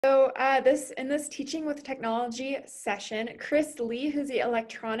In this Teaching with Technology session, Chris Lee, who's the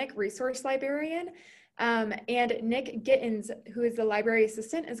electronic resource librarian, and Nick Gittins, who is the library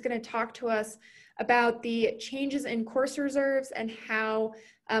assistant, is going to talk to us about the changes in course reserves and how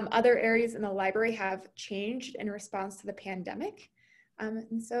other areas in the library have changed in response to the pandemic.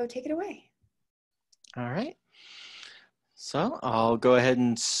 And so take it away. All right. So I'll go ahead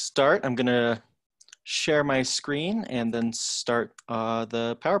and start. I'm going to share my screen and then start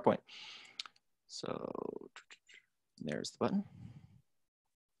the PowerPoint. So there's the button.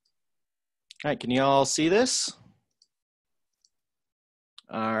 All right, can you all see this?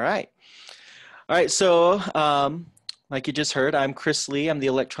 All right. All right, so like you just heard, I'm Chris Lee. I'm the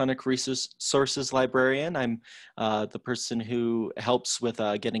electronic resources librarian. I'm the person who helps with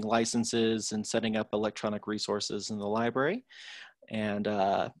getting licenses and setting up electronic resources in the library. And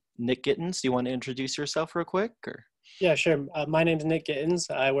Nick Gittins, do you want to introduce yourself real quick? Or? Yeah, sure. My name is Nick Gittins.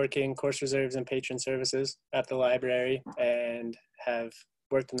 I work in course reserves and patron services at the library and have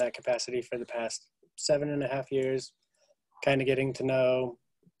worked in that capacity for the past 7.5 years, kind of getting to know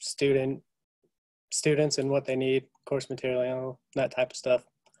students and what they need, course material, that type of stuff.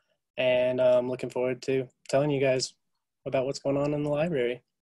 And I'm looking forward to telling you guys about what's going on in the library.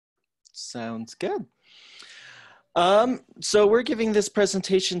 Sounds good. So we're giving this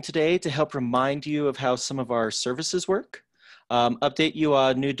presentation today to help remind you of how some of our services work, update you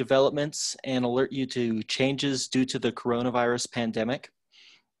on new developments, and alert you to changes due to the coronavirus pandemic.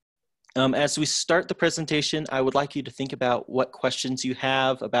 As we start the presentation, I would like you to think about what questions you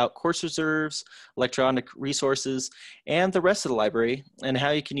have about course reserves, electronic resources, and the rest of the library, and how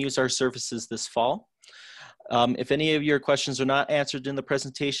you can use our services this fall. If any of your questions are not answered in the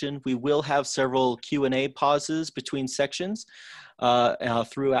presentation, we will have several Q&A pauses between sections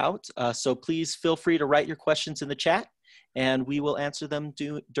throughout. So please feel free to write your questions in the chat, and we will answer them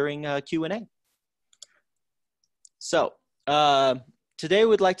during Q&A. So today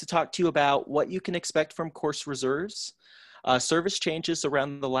we'd like to talk to you about what you can expect from course reserves, service changes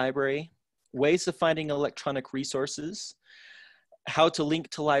around the library, ways of finding electronic resources, how to link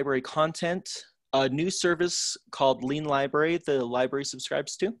to library content, a new service called Lean Library the library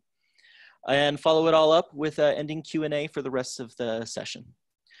subscribes to, and follow it all up with an ending Q&A for the rest of the session.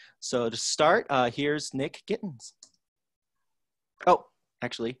 So to start, here's Nick Gittins. Oh,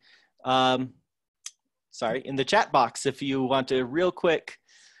 actually, sorry, in the chat box, if you want to real quick,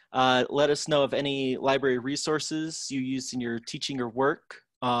 let us know of any library resources you use in your teaching or work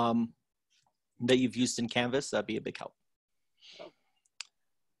that you've used in Canvas. That'd be a big help.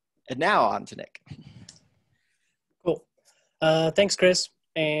 And now on to Nick. Cool. Thanks, Chris.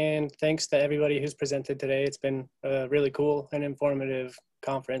 And thanks to everybody who's presented today. It's been a really cool and informative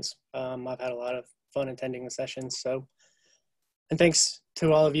conference. I've had a lot of fun attending the sessions. And thanks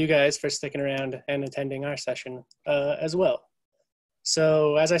to all of you guys for sticking around and attending our session as well.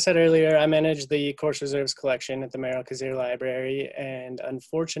 So as I said earlier, I manage the course reserves collection at the Merrill-Cazier Library. And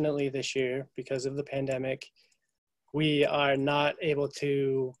unfortunately this year, because of the pandemic, we are not able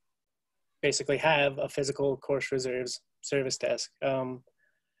to basically have a physical course reserves service desk. All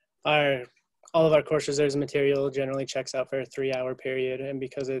of our course reserves material generally checks out for a 3-hour period, and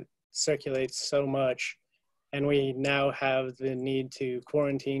because it circulates so much, and we now have the need to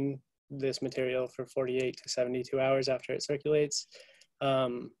quarantine this material for 48 to 72 hours after it circulates,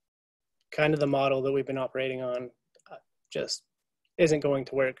 kind of the model that we've been operating on just isn't going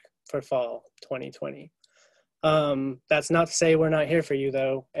to work for fall 2020. That's not to say we're not here for you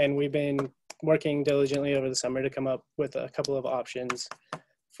though, and we've been working diligently over the summer to come up with a couple of options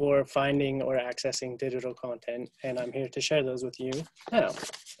for finding or accessing digital content, and I'm here to share those with you now.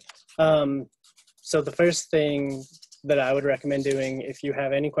 So the first thing that I would recommend doing, if you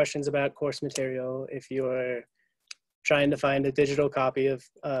have any questions about course material, if you're trying to find a digital copy of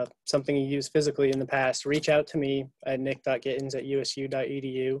something you used physically in the past, reach out to me at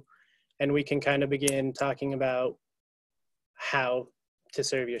nick.gittins@usu.edu. And we can kind of begin talking about how to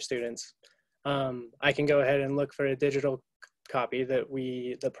serve your students. I can go ahead and look for a digital copy that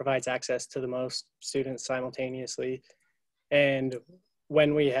provides access to the most students simultaneously. And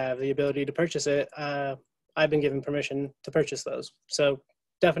when we have the ability to purchase it, I've been given permission to purchase those. So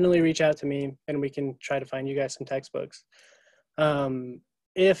definitely reach out to me and we can try to find you guys some textbooks.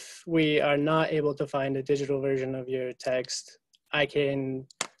 If we are not able to find a digital version of your text, I can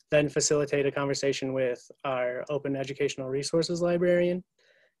then facilitate a conversation with our open educational resources librarian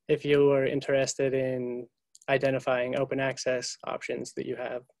if you are interested in identifying open access options that you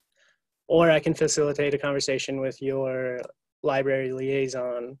have. Or I can facilitate a conversation with your library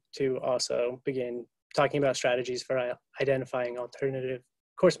liaison to also begin talking about strategies for identifying alternative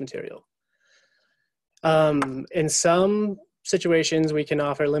course material. In some situations, we can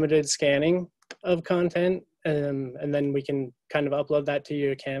offer limited scanning of content, and then we can kind of upload that to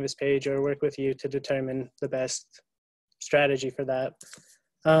your Canvas page or work with you to determine the best strategy for that.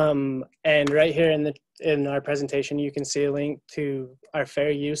 And right here in our presentation, you can see a link to our fair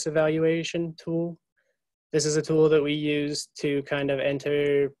use evaluation tool. This is a tool that we use to kind of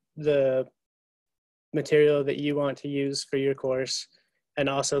enter the material that you want to use for your course, and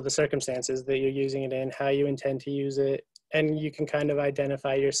also the circumstances that you're using it in, how you intend to use it. And you can kind of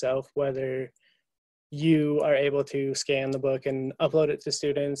identify yourself whether you are able to scan the book and upload it to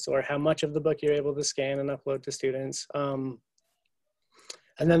students, or how much of the book you're able to scan and upload to students.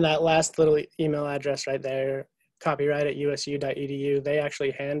 And then that last little email address right there, copyright@usu.edu, they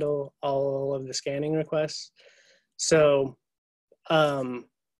actually handle all of the scanning requests. So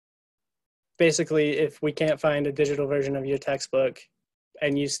basically, if we can't find a digital version of your textbook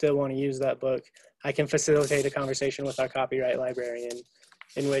and you still want to use that book, I can facilitate a conversation with our copyright librarian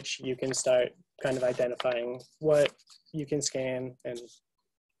in which you can start kind of identifying what you can scan and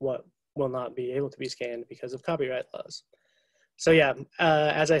what will not be able to be scanned because of copyright laws. So yeah,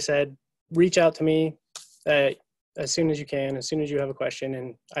 as I said, reach out to me as soon as you can, as soon as you have a question,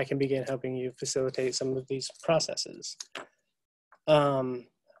 and I can begin helping you facilitate some of these processes.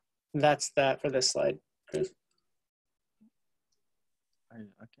 That's that for this slide, Chris.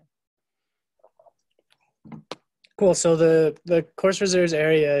 Okay. Cool, so the course reserves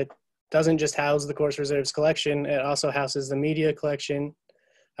area doesn't just house the course reserves collection, it also houses the media collection,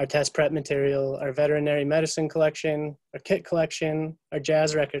 our test prep material, our veterinary medicine collection, our kit collection, our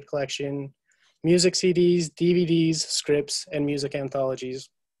jazz record collection, music CDs, DVDs, scripts, and music anthologies.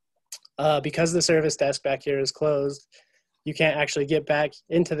 Because the service desk back here is closed, you can't actually get back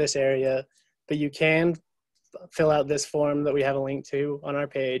into this area, but you can fill out this form that we have a link to on our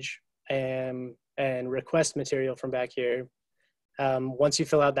page and request material from back here. Once you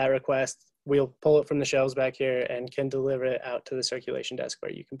fill out that request, we'll pull it from the shelves back here and can deliver it out to the circulation desk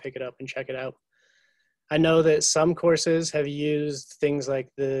where you can pick it up and check it out. I know that some courses have used things like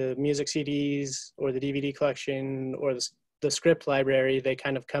the music CDs or the DVD collection or the script library. They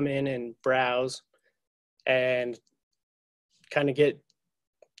kind of come in and browse and kind of get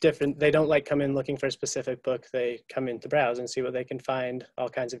different. They don't like come in looking for a specific book. They come in to browse and see what they can find, all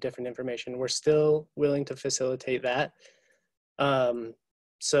kinds of different information. We're still willing to facilitate that.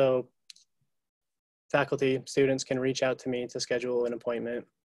 So faculty, students can reach out to me to schedule an appointment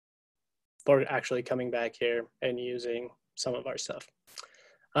for actually coming back here and using some of our stuff.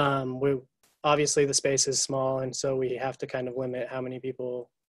 Obviously the space is small, and so we have to kind of limit how many people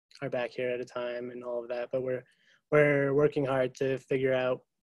are back here at a time and all of that, but we're working hard to figure out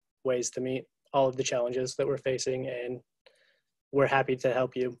ways to meet all of the challenges that we're facing, and we're happy to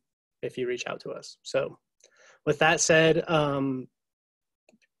help you if you reach out to us. So with that said,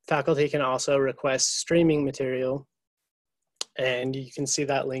 faculty can also request streaming material, and you can see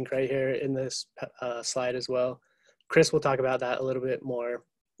that link right here in this slide as well. Chris will talk about that a little bit more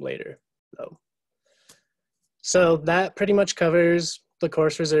later, though. So that pretty much covers the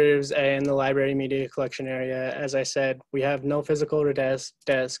course reserves and the library media collection area. As I said, we have no physical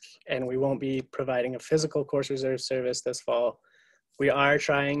desk, and we won't be providing a physical course reserve service this fall. We are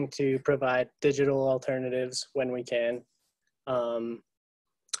trying to provide digital alternatives when we can.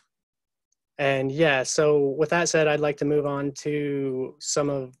 And yeah, so with that said, I'd like to move on to some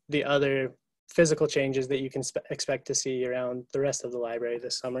of the other physical changes that you can expect to see around the rest of the library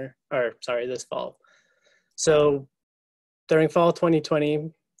this fall. So during fall 2020,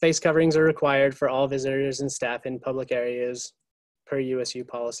 face coverings are required for all visitors and staff in public areas per USU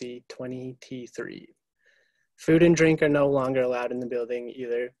policy 20T3. Food and drink are no longer allowed in the building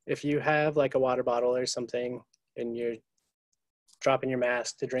either. If you have like a water bottle or something and you're dropping your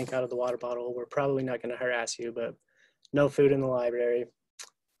mask to drink out of the water bottle, we're probably not going to harass you, but no food in the library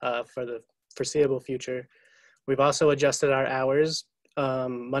for the foreseeable future. We've also adjusted our hours.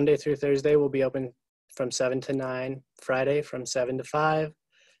 Monday through Thursday will be open from 7 to 9, Friday from 7 to 5,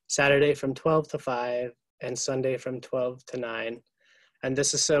 Saturday from 12 to 5, and Sunday from 12 to 9. And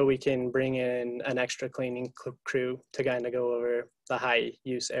this is so we can bring in an extra cleaning crew to kind of go over the high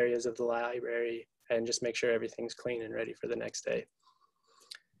use areas of the library and just make sure everything's clean and ready for the next day.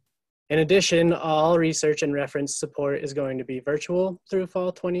 In addition, all research and reference support is going to be virtual through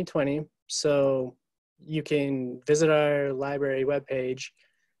fall 2020. So you can visit our library webpage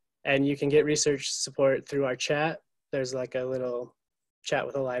and you can get research support through our chat. There's like a little chat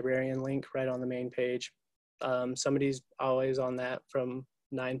with a librarian link right on the main page. Somebody's always on that from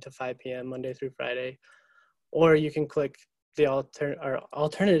 9 to 5 p.m. Monday through Friday. Or you can click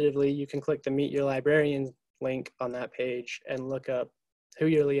alternatively, you can click the Meet Your Librarian link on that page and look up who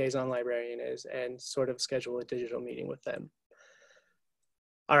your liaison librarian is and sort of schedule a digital meeting with them.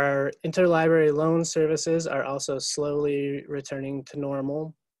 Our interlibrary loan services are also slowly returning to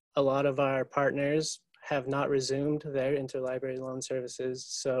normal. A lot of our partners have not resumed their interlibrary loan services,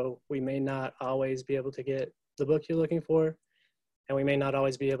 so we may not always be able to get the book you're looking for, and we may not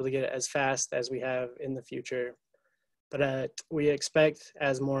always be able to get it as fast as we have in the future. But we expect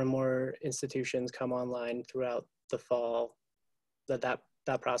as more and more institutions come online throughout the fall, that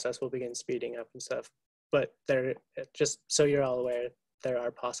process will begin speeding up and stuff. But there, just so you're all aware, there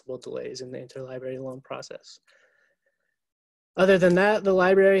are possible delays in the interlibrary loan process. Other than that, the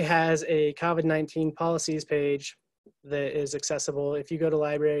library has a COVID-19 policies page that is accessible. If you go to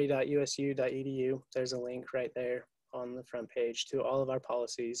library.usu.edu, there's a link right there on the front page to all of our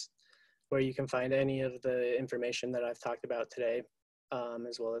policies, where you can find any of the information that I've talked about today,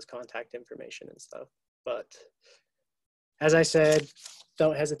 as well as contact information and stuff. But as I said,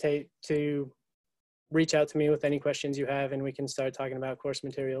 don't hesitate to reach out to me with any questions you have, and we can start talking about course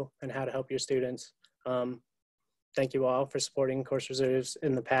material and how to help your students. Thank you all for supporting Course Reserves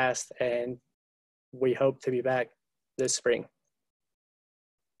in the past, and we hope to be back this spring.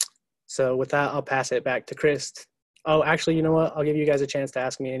 So with that, I'll pass it back to Chris. Oh, actually, you know what? I'll give you guys a chance to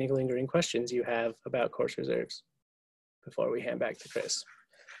ask me any lingering questions you have about Course Reserves before we hand back to Chris.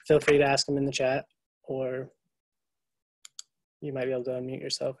 Feel free to ask them in the chat, or you might be able to unmute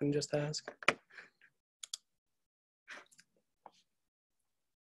yourself and just ask.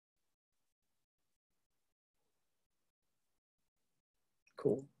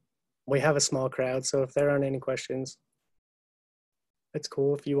 Cool. We have a small crowd, so if there aren't any questions, it's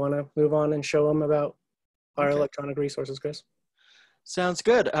cool if you want to move on and show them about our electronic resources, Chris. Sounds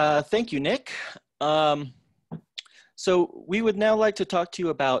good. Thank you, Nick. So we would now like to talk to you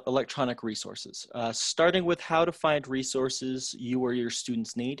about electronic resources, starting with how to find resources you or your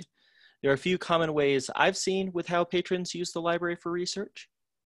students need. There are a few common ways I've seen with how patrons use the library for research.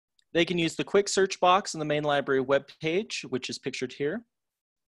 They can use the quick search box on the main library webpage, which is pictured here.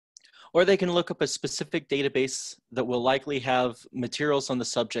 Or they can look up a specific database that will likely have materials on the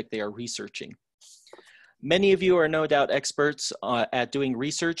subject they are researching. Many of you are no doubt experts at doing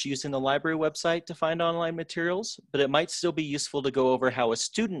research using the library website to find online materials, but it might still be useful to go over how a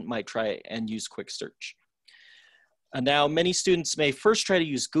student might try and use quick search. And now many students may first try to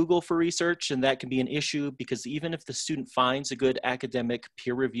use Google for research, and that can be an issue because even if the student finds a good academic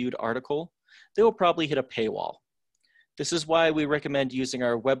peer-reviewed article, they will probably hit a paywall. This is why we recommend using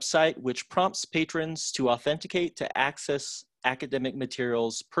our website, which prompts patrons to authenticate to access academic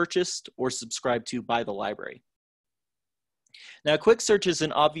materials purchased or subscribed to by the library. Now, quick search is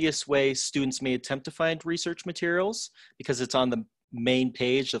an obvious way students may attempt to find research materials because it's on the main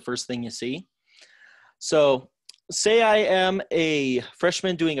page, the first thing you see. So say I am a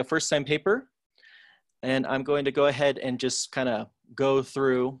freshman doing a first-time paper, and I'm going to go ahead and just kind of go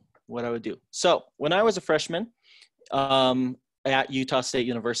through what I would do. So when I was a freshman, at Utah State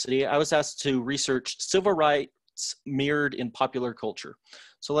University, I was asked to research civil rights mirrored in popular culture.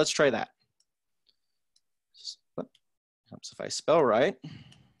 So let's try that. Helps if I spell right.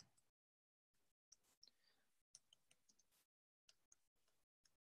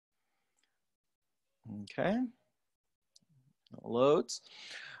 Okay, loads.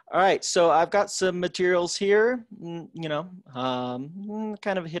 All right, so I've got some materials here, kind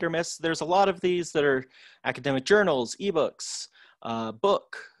of hit or miss. There's a lot of these that are academic journals, ebooks,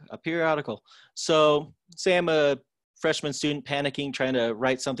 book, a periodical. So say I'm a freshman student panicking, trying to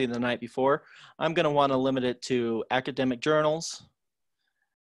write something the night before. I'm gonna wanna limit it to academic journals.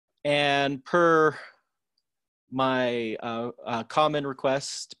 And per my common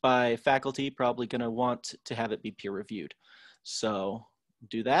request by faculty, probably gonna want to have it be peer reviewed. So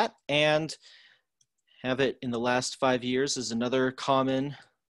do that, and have it in the last 5 years is another common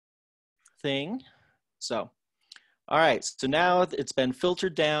thing. So, all right, so now it's been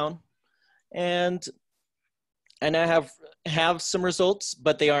filtered down, and I have some results,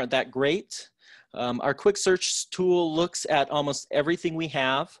 but they aren't that great. Our quick search tool looks at almost everything we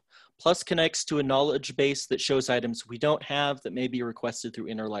have, plus connects to a knowledge base that shows items we don't have that may be requested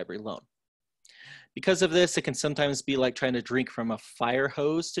through interlibrary loan. Because of this, it can sometimes be like trying to drink from a fire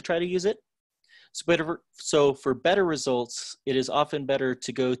hose to try to use it. So for better results, it is often better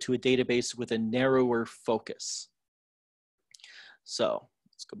to go to a database with a narrower focus. So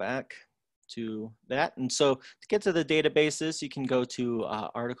let's go back to that. And so to get to the databases, you can go to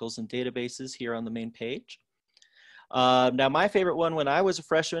articles and databases here on the main page. Now, my favorite one when I was a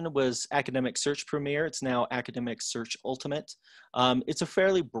freshman was Academic Search Premier. It's now Academic Search Ultimate. It's a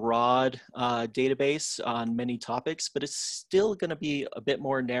fairly broad database on many topics, but it's still going to be a bit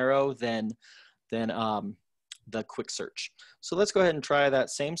more narrow than the quick search. So let's go ahead and try that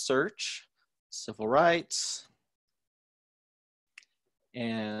same search, civil rights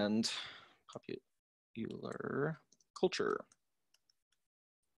and popular culture.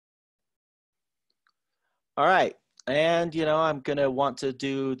 All right. And, you know, I'm going to want to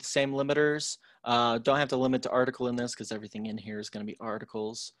do the same limiters. Don't have to limit to article in this because everything in here is going to be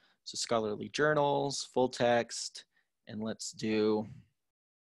articles. So scholarly journals, full text, and let's do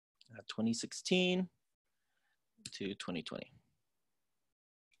 2016 to 2020.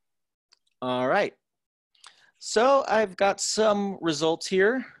 All right. So I've got some results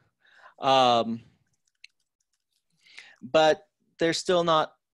here, but they're still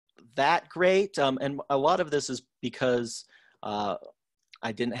not that great. And a lot of this is because I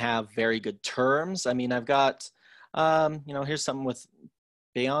didn't have very good terms. I mean, I've got, you know, here's something with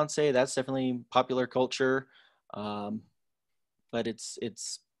Beyonce. That's definitely popular culture, but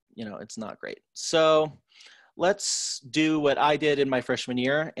it's, you know, it's not great. So let's do what I did in my freshman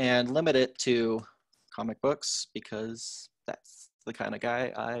year and limit it to comic books because that's the kind of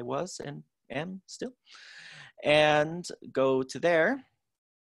guy I was and am still. And go to there.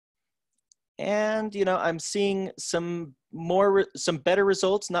 And, you know, I'm seeing some better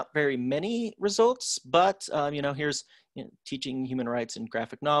results, not very many results, but, you know, here's teaching human rights in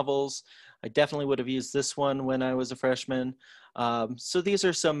graphic novels. I definitely would have used this one when I was a freshman. So these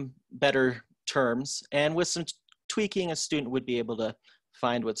are some better terms, and with some tweaking, a student would be able to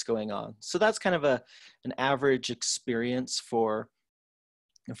find what's going on. So that's kind of an average experience for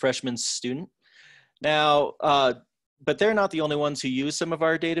a freshman student. Now, but they're not the only ones who use some of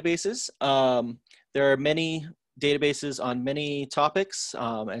our databases. There are many databases on many topics.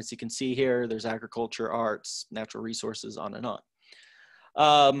 As you can see here, there's agriculture, arts, natural resources, on and on.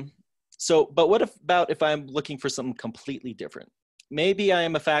 But what about if I'm looking for something completely different? Maybe I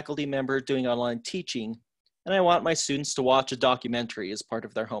am a faculty member doing online teaching, and I want my students to watch a documentary as part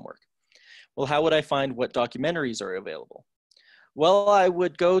of their homework. Well, how would I find what documentaries are available? Well, I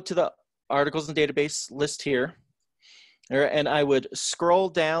would go to the articles and database list here, and I would scroll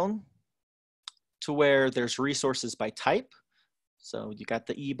down to where there's resources by type. So you got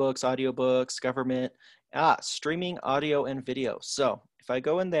the ebooks, audiobooks, government, streaming audio and video. So if I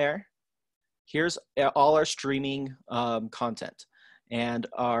go in there, here's all our streaming content. And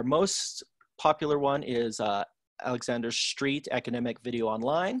our most popular one is Alexander Street Academic Video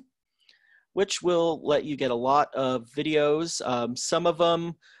Online, which will let you get a lot of videos. Some of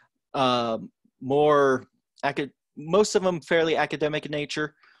them most of them fairly academic in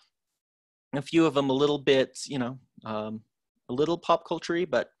nature. A few of them a little bit, you know, a little pop culture-y,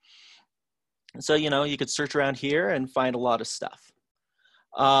 but so, you know, you could search around here and find a lot of stuff.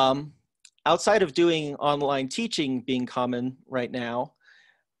 Outside of doing online teaching being common right now,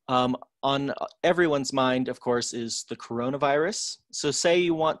 on everyone's mind, of course, is the coronavirus. So say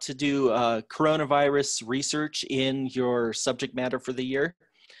you want to do coronavirus research in your subject matter for the year.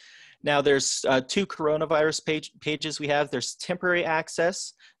 Now there's two coronavirus pages we have. There's temporary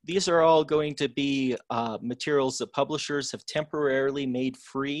access. These are all going to be materials that publishers have temporarily made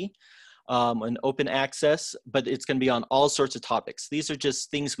free and open access, but it's going to be on all sorts of topics. These are just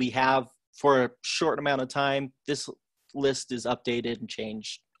things we have for a short amount of time. This list is updated and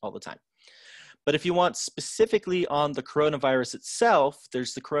changed all the time. But if you want specifically on the coronavirus itself,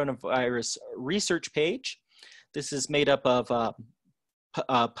 there's the coronavirus research page. This is made up of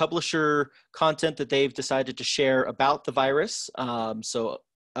publisher content that they've decided to share about the virus. So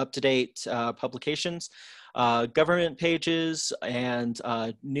up-to-date publications, government pages, and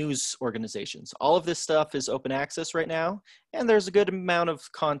news organizations. All of this stuff is open access right now, and there's a good amount of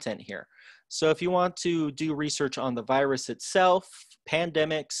content here. So if you want to do research on the virus itself,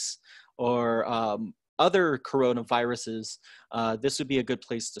 pandemics, or other coronaviruses, this would be a good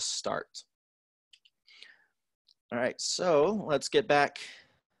place to start. All right, so let's get back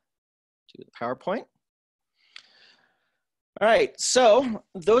to the PowerPoint. All right, so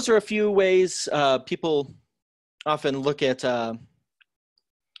those are a few ways people often look at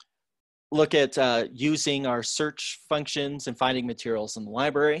using our search functions and finding materials in the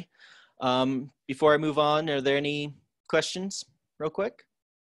library. Before I move on, are there any questions real quick?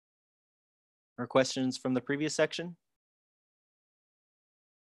 Or questions from the previous section?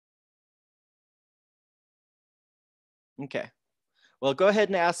 Okay. Well, go ahead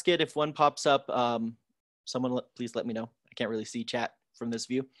and ask it. If one pops up, someone please let me know. I can't really see chat from this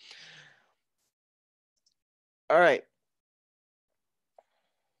view. All right.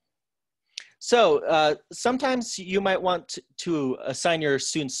 So sometimes you might want to assign your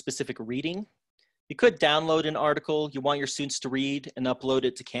students specific reading. You could download an article you want your students to read and upload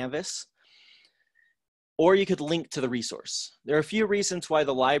it to Canvas. Or you could link to the resource. There are a few reasons why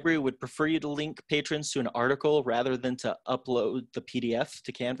the library would prefer you to link patrons to an article rather than to upload the PDF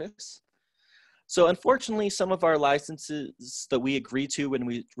to Canvas. So unfortunately, some of our licenses that we agree to when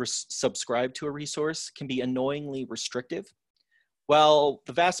we subscribe to a resource can be annoyingly restrictive. While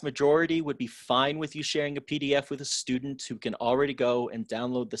the vast majority would be fine with you sharing a PDF with a student who can already go and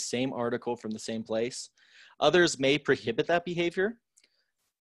download the same article from the same place, others may prohibit that behavior.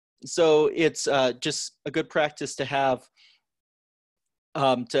 So it's just a good practice to have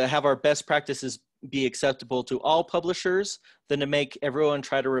our best practices be acceptable to all publishers than to make everyone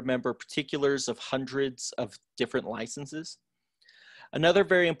try to remember particulars of hundreds of different licenses. Another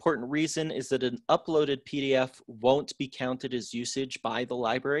very important reason is that an uploaded PDF won't be counted as usage by the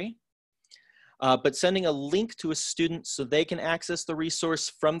library, but sending a link to a student so they can access the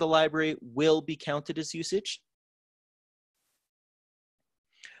resource from the library will be counted as usage.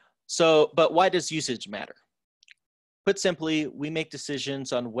 So, but why does usage matter? Put simply, we make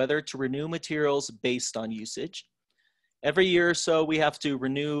decisions on whether to renew materials based on usage. Every year or so, we have to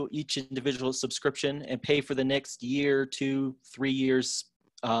renew each individual subscription and pay for the next year, 2, 3 years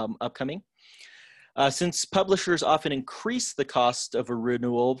upcoming. Since publishers often increase the cost of a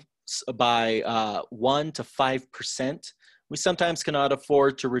renewal by 1 to 5%, we sometimes cannot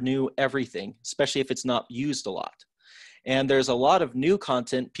afford to renew everything, especially if it's not used a lot. And there's a lot of new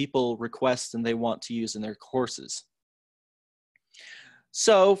content people request and they want to use in their courses.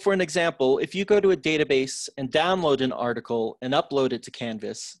 So for an example, if you go to a database and download an article and upload it to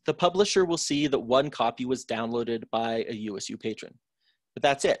Canvas, the publisher will see that one copy was downloaded by a USU patron, but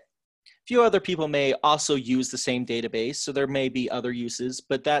that's it. A few other people may also use the same database, so there may be other uses,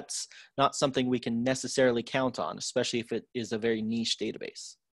 but that's not something we can necessarily count on, especially if it is a very niche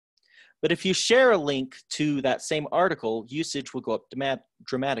database. But if you share a link to that same article, usage will go up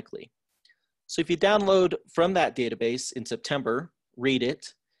dramatically. So if you download from that database in September, read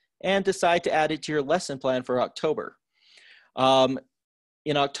it, and decide to add it to your lesson plan for October.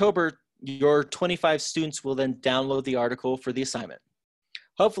 In October, your 25 students will then download the article for the assignment.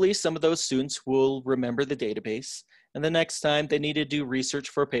 Hopefully, some of those students will remember the database, and the next time they need to do research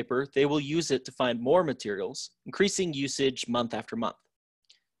for a paper, they will use it to find more materials, increasing usage month after month.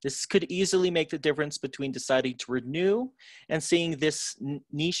 This could easily make the difference between deciding to renew and seeing this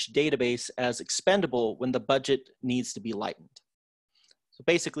niche database as expendable when the budget needs to be lightened. So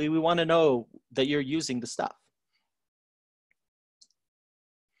basically, we want to know that you're using the stuff.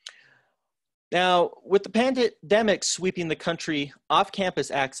 Now, with the pandemic sweeping the country, off-campus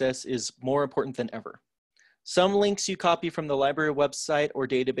access is more important than ever. Some links you copy from the library website or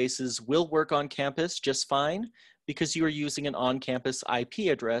databases will work on campus just fine because you are using an on-campus IP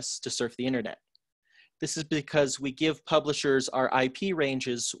address to surf the internet. This is because we give publishers our IP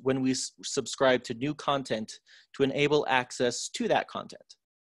ranges when we subscribe to new content to enable access to that content.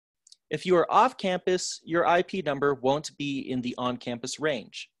 If you are off campus, your IP number won't be in the on-campus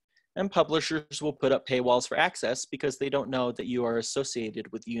range, and publishers will put up paywalls for access because they don't know that you are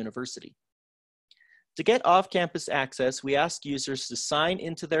associated with the university. To get off-campus access, we ask users to sign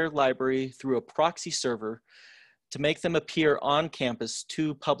into their library through a proxy server to make them appear on campus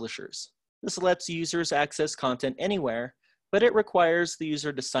to publishers. This lets users access content anywhere, but it requires the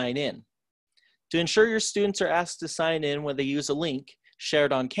user to sign in. To ensure your students are asked to sign in when they use a link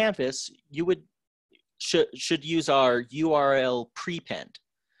shared on Canvas, you should use our URL prepend.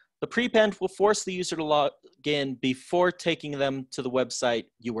 The prepend will force the user to log in before taking them to the website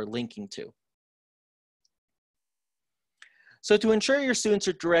you are linking to. So to ensure your students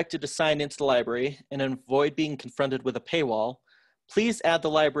are directed to sign into the library and avoid being confronted with a paywall, please add the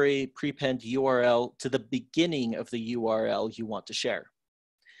library prepend URL to the beginning of the URL you want to share.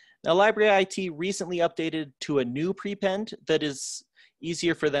 Now, Library IT recently updated to a new prepend that is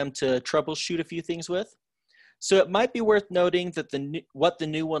easier for them to troubleshoot a few things with. So it might be worth noting that what the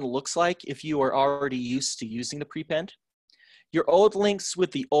new one looks like if you are already used to using the prepend. Your old links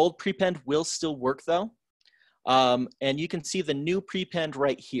with the old prepend will still work though. And you can see the new prepend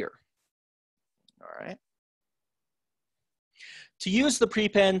right here. All right. To use the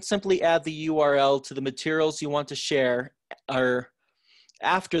prepend, simply add the URL to the materials you want to share or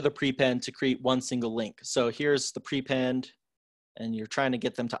after the prepend to create one single link. So here's the prepend, and you're trying to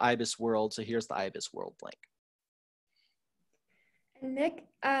get them to IBIS World. So here's the IBIS World link. Nick,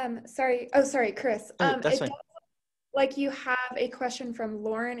 sorry, Chris. That's fine. Like you have a question from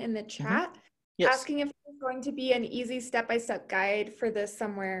Lauren in the chat, Yes. asking if there's going to be an easy step-by-step guide for this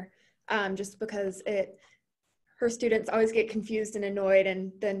somewhere, just because her students always get confused and annoyed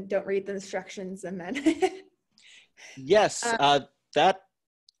and then don't read the instructions and then. Yes,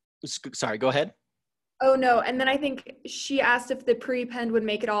 sorry, go ahead. Oh no, and then I think she asked if the prepend would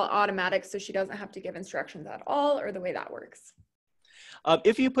make it all automatic so she doesn't have to give instructions at all, or the way that works.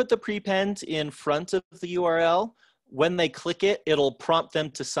 If you put the prepend in front of the URL, when they click it, it'll prompt them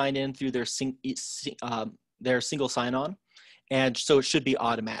to sign in through their single sign-on. And so it should be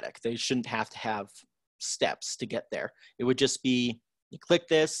automatic. They shouldn't have to have steps to get there. It would just be, you click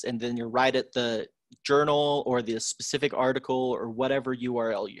this and then you're right at the journal or the specific article or whatever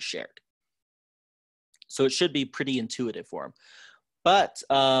URL you shared. So it should be pretty intuitive for them. But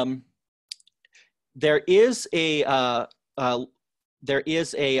there is a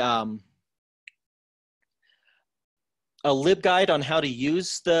LibGuide on how to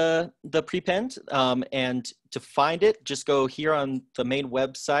use the prepend, and to find it, just go here on the main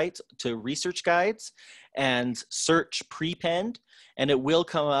website to research guides and search prepend, and it will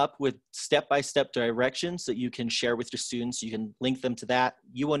come up with step-by-step directions that you can share with your students. You can link them to that.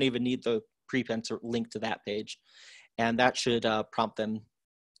 You won't even need the prepend to link to that page, and that should prompt them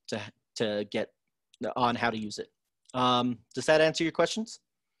to get on how to use it. Does that answer your questions?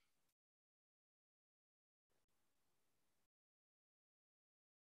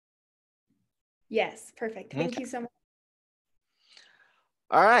 Yes, perfect. Thank you so much.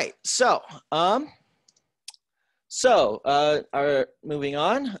 All right, so moving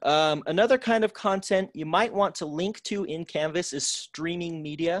on. Another kind of content you might want to link to in Canvas is streaming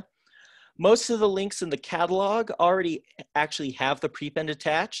media. Most of the links in the catalog already actually have the prepend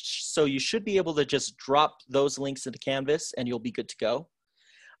attached, so you should be able to just drop those links into Canvas and you'll be good to go.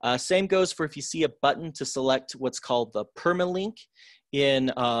 Same goes for if you see a button to select what's called the permalink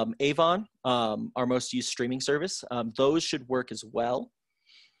in Avon, our most used streaming service. Those should work as well.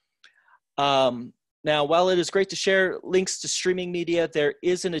 Now, while it is great to share links to streaming media, there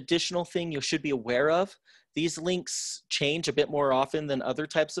is an additional thing you should be aware of. These links change a bit more often than other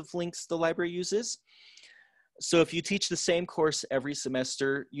types of links the library uses. So if you teach the same course every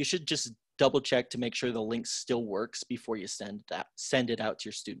semester, you should just double check to make sure the link still works before you send it out to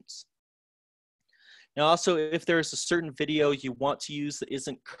your students. Now also, if there's a certain video you want to use that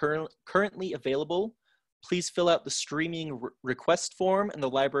isn't currently available, please fill out the streaming request form and the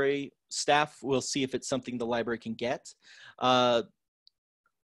library staff will see if it's something the library can get.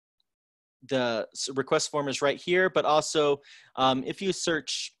 The request form is right here, but also if you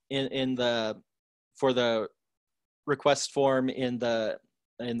search for the request form in the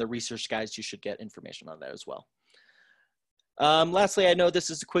research guides, you should get information on that as well. Lastly, I know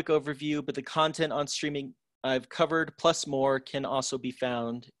this is a quick overview, but the content on streaming I've covered plus more can also be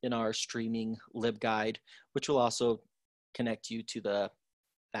found in our streaming LibGuide, which will also connect you to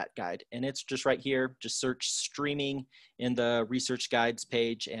that guide. And it's just right here. Just search streaming in the research guides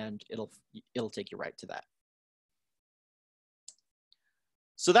page and it'll take you right to that.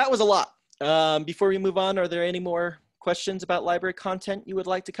 So that was a lot. Before we move on, are there any more questions about library content you would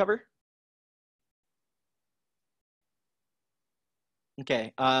like to cover?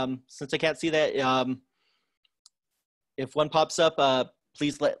 Okay, since I can't see that, if one pops up,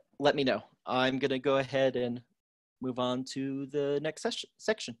 please let me know. I'm gonna go ahead and move on to the next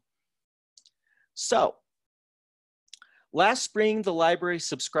section. So, last spring, the library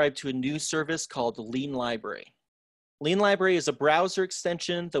subscribed to a new service called Lean Library. Lean Library is a browser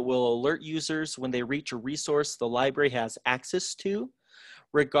extension that will alert users when they reach a resource the library has access to,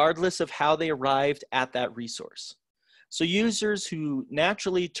 regardless of how they arrived at that resource. So users who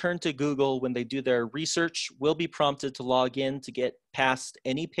naturally turn to Google when they do their research will be prompted to log in to get past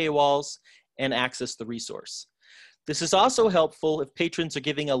any paywalls and access the resource. This is also helpful if patrons are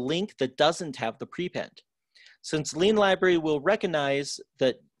giving a link that doesn't have the prepend. Since Lean Library will recognize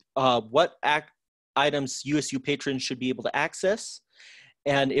that what items USU patrons should be able to access,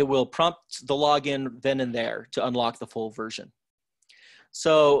 and it will prompt the login then and there to unlock the full version.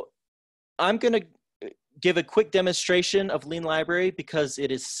 So I'm gonna give a quick demonstration of Lean Library because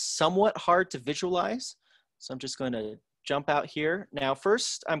it is somewhat hard to visualize. So I'm just going to jump out here. Now,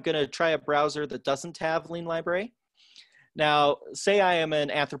 first, I'm going to try a browser that doesn't have Lean Library. Now, say I am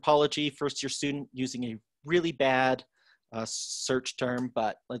an anthropology first-year student using a really bad search term,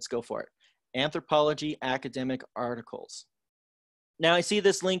 but let's go for it. Anthropology academic articles. Now, I see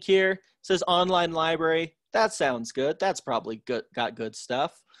this link here. It says online library. That sounds good. That's probably got good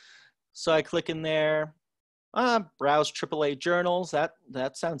stuff. So I click in there. Browse AAA journals,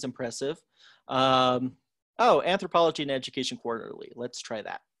 that sounds impressive. Oh, Anthropology and Education Quarterly, let's try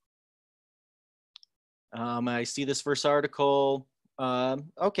that. I see this first article.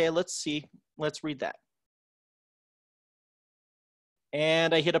 Okay, let's see. Let's read that.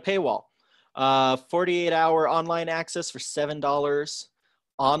 And I hit a paywall. 48-hour online access for $7.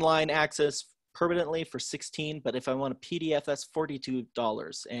 Online access permanently for $16, but if I want a PDF, that's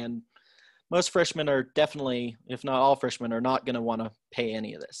 $42. And most freshmen are definitely, if not all freshmen, are not going to want to pay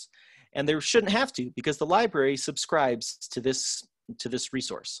any of this. And they shouldn't have to, because the library subscribes to this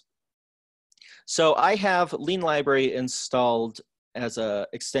resource. So I have Lean Library installed as an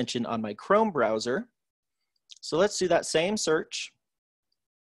extension on my Chrome browser. So let's do that same search.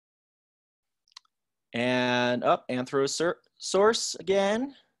 And up, Anthrosource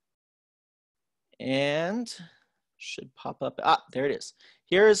again. And should pop up. Ah, there it is.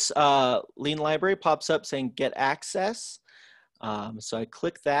 Here's Lean Library, pops up saying get access. So I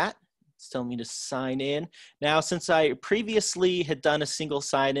click that. It's telling me to sign in. Now, since I previously had done a single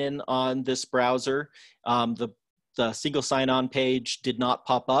sign-in on this browser, the single sign-on page did not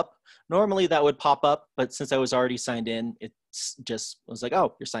pop up. Normally that would pop up, but since I was already signed in, it just was like,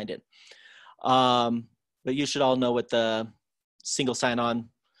 oh, you're signed in. But you should all know what the single sign-on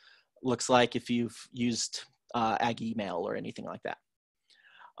looks like if you've used Ag email or anything like that.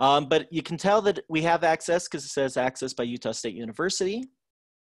 But you can tell that we have access because it says access by Utah State University.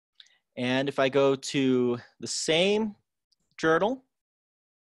 And if I go to the same journal,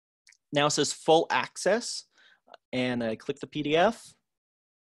 now it says full access, and I click the PDF.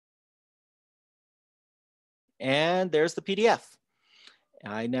 And there's the PDF.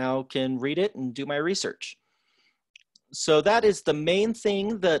 I now can read it and do my research. So that is the main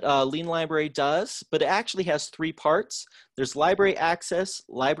thing that Lean Library does, but it actually has 3 parts. There's library access,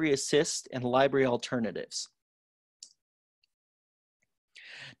 library assist, and library alternatives.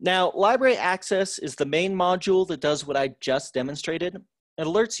 Now, library access is the main module that does what I just demonstrated. It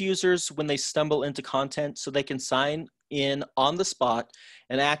alerts users when they stumble into content so they can sign in on the spot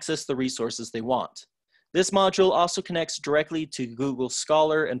and access the resources they want. This module also connects directly to Google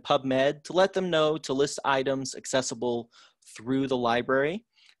Scholar and PubMed to let them know to list items accessible through the library,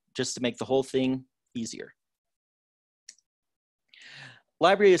 just to make the whole thing easier.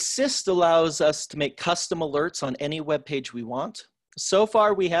 Library Assist allows us to make custom alerts on any web page we want. So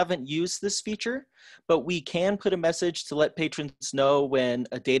far, we haven't used this feature, but we can put a message to let patrons know when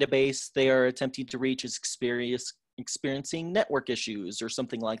a database they are attempting to reach is experiencing network issues or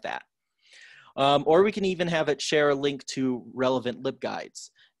something like that. Or we can even have it share a link to relevant libguides.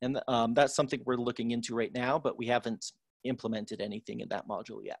 And that's something we're looking into right now, but we haven't implemented anything in that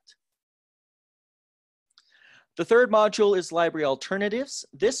module yet. The third module is Library Alternatives.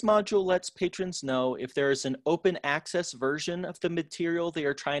 This module lets patrons know if there is an open access version of the material they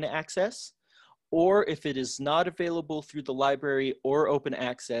are trying to access, or if it is not available through the library or open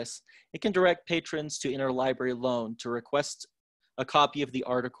access, it can direct patrons to Interlibrary Loan to request a copy of the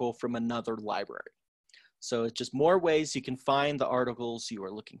article from another library. So it's just more ways you can find the articles you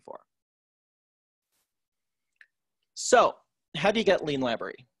are looking for. So how do you get Lean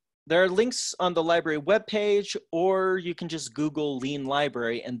Library? There are links on the library webpage, or you can just Google Lean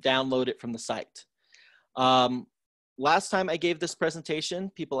Library and download it from the site. Last time I gave this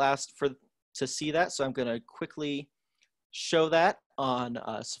presentation, people asked to see that, so I'm going to quickly show that on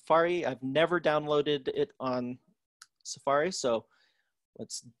Safari. I've never downloaded it on Safari, so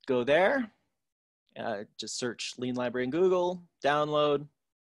let's go there. Just search Lean Library in Google, download.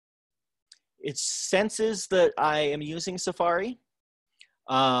 It senses that I am using Safari.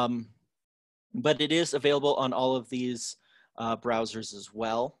 But it is available on all of these browsers as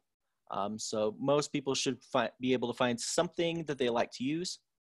well. So most people should be able to find something that they like to use.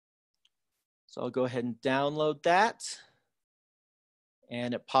 So I'll go ahead and download that.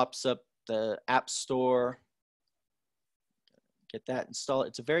 And it pops up the App Store. Get that installed.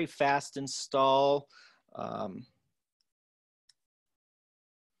 It's a very fast install.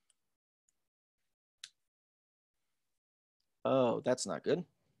 Oh, that's not good.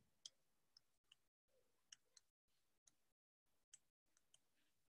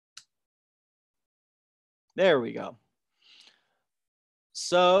 There we go.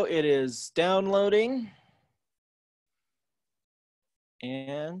 So it is downloading.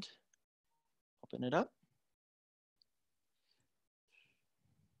 And open it up.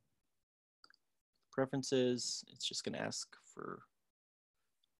 Preferences, it's just going to ask for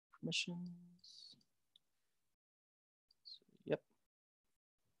permissions. Yep.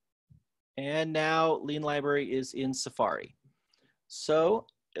 And now Lean Library is in Safari. So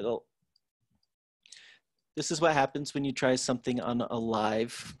this is what happens when you try something on a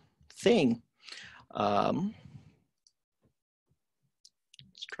live thing. Let's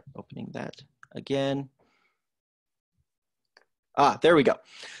try opening that again. There we go.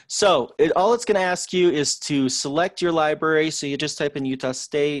 So all it's going to ask you is to select your library. So you just type in Utah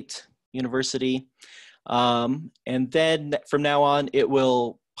State University. And then from now on, it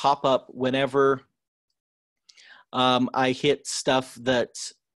will pop up whenever I hit stuff that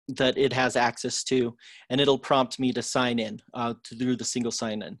it has access to, and it'll prompt me to sign in through the single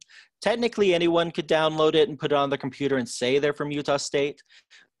sign-in. Technically, anyone could download it and put it on their computer and say they're from Utah State.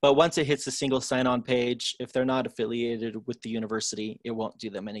 But once it hits the single sign-on page, if they're not affiliated with the university, it won't do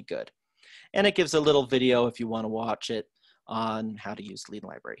them any good. And it gives a little video if you want to watch it on how to use Lean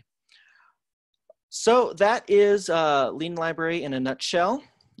Library. So that is Lean Library in a nutshell.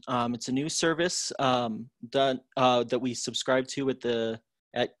 It's a new service that we subscribe to at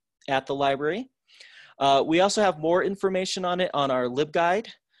the library. We also have more information on it on our LibGuide.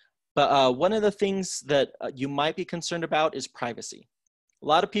 But one of the things that you might be concerned about is privacy. A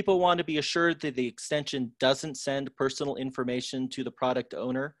lot of people want to be assured that the extension doesn't send personal information to the product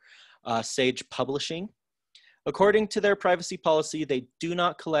owner, Sage Publishing. According to their privacy policy, they do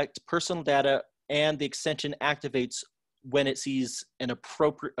not collect personal data, and the extension activates when it sees an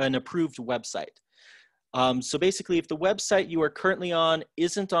approved website. So basically, if the website you are currently on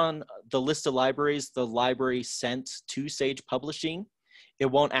isn't on the list of libraries the library sent to Sage Publishing, it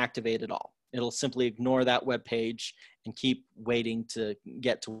won't activate at all. It'll simply ignore that web page and keep waiting to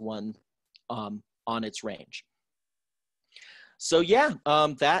get to one on its range. So yeah,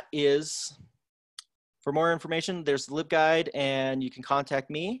 that is, for more information, there's the LibGuide and you can contact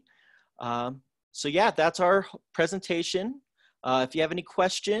me. So yeah, that's our presentation. If you have any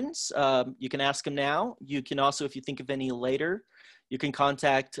questions, you can ask them now. You can also, if you think of any later, you can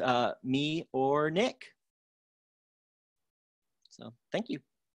contact me or Nick. So thank you.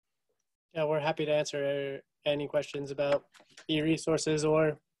 Yeah, we're happy to answer any questions about e-resources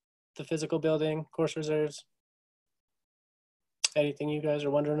or the physical building, course reserves, anything you guys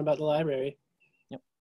are wondering about the library.